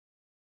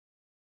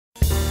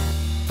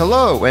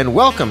Hello and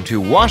welcome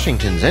to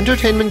Washington's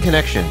Entertainment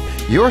Connection,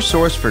 your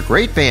source for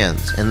great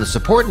bands and the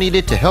support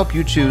needed to help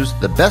you choose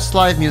the best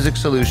live music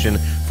solution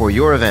for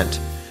your event.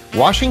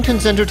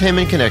 Washington's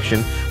Entertainment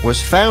Connection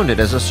was founded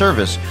as a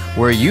service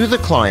where you, the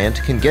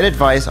client, can get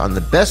advice on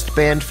the best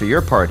band for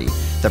your party,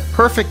 the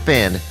perfect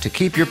band to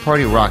keep your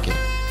party rocking.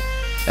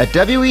 At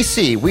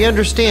WEC, we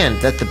understand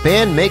that the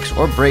band makes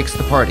or breaks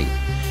the party.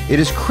 It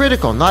is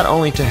critical not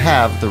only to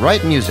have the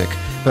right music,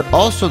 but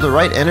also the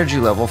right energy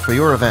level for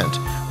your event,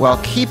 while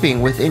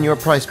keeping within your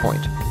price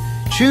point.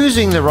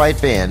 Choosing the right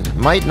band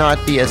might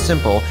not be as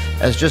simple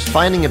as just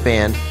finding a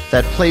band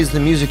that plays the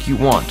music you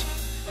want.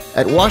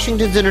 At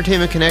Washington's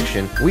Entertainment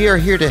Connection, we are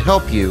here to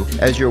help you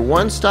as your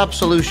one-stop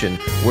solution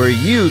where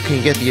you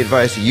can get the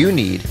advice you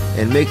need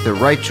and make the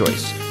right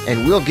choice,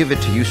 and we'll give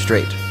it to you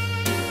straight.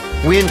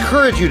 We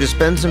encourage you to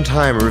spend some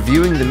time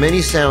reviewing the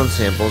many sound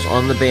samples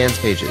on the band's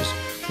pages.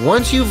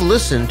 Once you've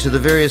listened to the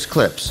various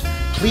clips,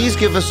 please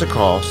give us a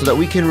call so that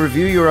we can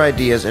review your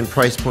ideas and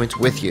price points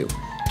with you.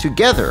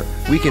 Together,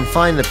 we can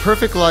find the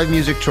perfect live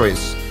music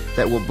choice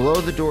that will blow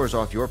the doors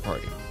off your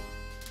party.